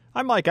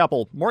I'm Mike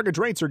Apple. Mortgage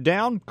rates are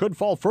down, could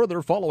fall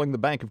further following the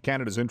Bank of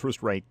Canada's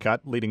interest rate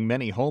cut, leading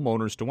many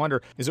homeowners to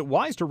wonder, is it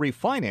wise to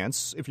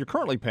refinance if you're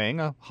currently paying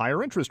a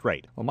higher interest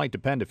rate? Well, it might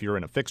depend if you're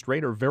in a fixed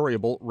rate or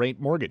variable rate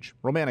mortgage.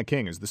 Romana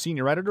King is the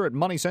senior editor at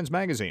Money Sense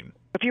magazine.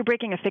 If you're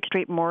breaking a fixed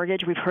rate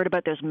mortgage, we've heard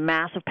about those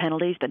massive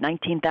penalties, the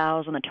 $19,000,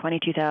 the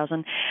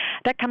 $22,000.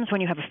 That comes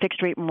when you have a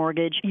fixed rate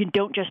mortgage. You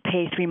don't just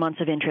pay 3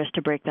 months of interest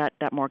to break that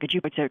mortgage.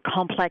 It's a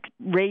complex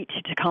rate,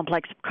 it's a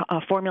complex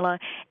formula.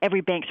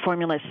 Every bank's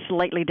formula is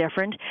slightly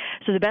different.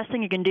 So the best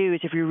thing you can do is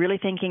if you're really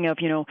thinking of,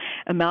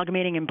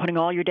 amalgamating and putting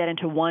all your debt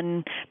into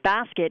one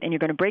basket and you're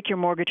going to break your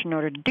mortgage in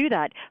order to do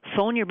that,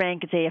 phone your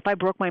bank and say, if I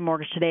broke my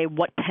mortgage today,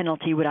 what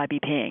penalty would I be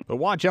paying? But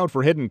watch out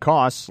for hidden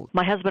costs.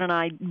 My husband and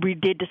I, we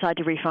did decide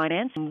to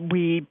refinance.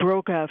 We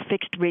broke a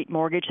fixed rate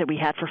mortgage that we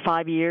had for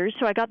 5 years.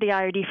 So I got the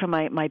IRD from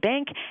my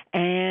bank,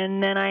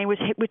 and then I was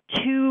hit with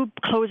 2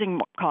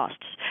 closing costs.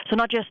 So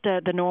not just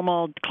the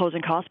normal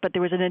closing costs, but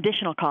there was an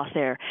additional cost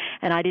there,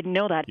 and I didn't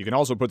know that. You can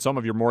also put some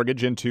of your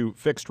mortgage into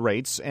fixed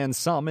rates and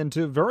some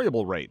into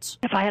variable rates.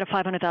 If I had a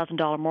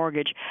 $500,000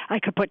 mortgage, I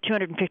could put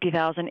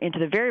 $250,000 into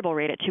the variable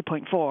rate at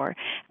 2.4,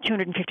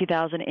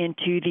 $250,000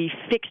 into the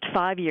fixed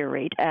 5-year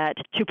rate at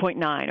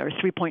 2.9 or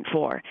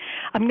 3.4.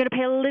 I'm going to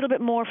pay a little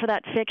bit more for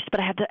that fixed, but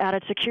I have the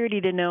added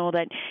security to know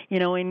that,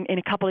 in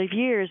a couple of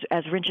years,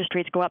 as interest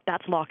rates go up,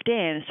 that's locked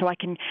in. So I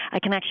can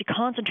actually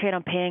concentrate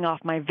on paying off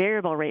my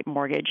variable rate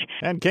mortgage.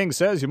 And King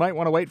says you might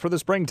want to wait for the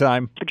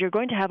springtime. But you're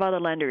going to have other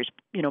lenders,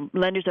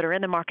 lenders that are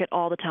in the market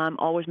all the time,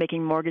 always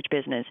making mortgage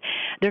business.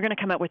 They're going to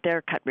come out with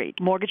their cut rate.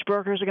 Mortgage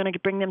brokers are going to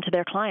bring them to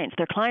their clients.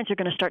 Their clients are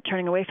going to start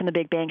turning away from the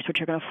big banks,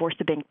 which are going to force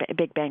the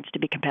big banks to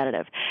be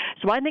competitive.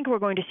 So I think we're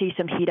going to see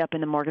some heat up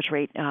in the mortgage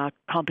rate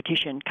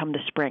competition come the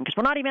spring, because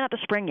we're not even at the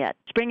spring yet.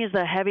 Spring is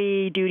the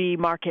heavy-duty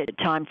market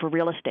time for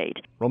real estate.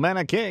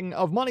 Romana King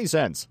of Money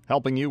Sense,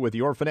 helping you with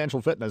your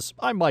financial fitness.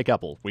 I'm Mike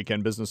Apple.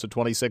 Weekend business at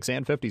 26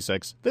 and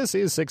 56. This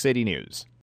is 680 News.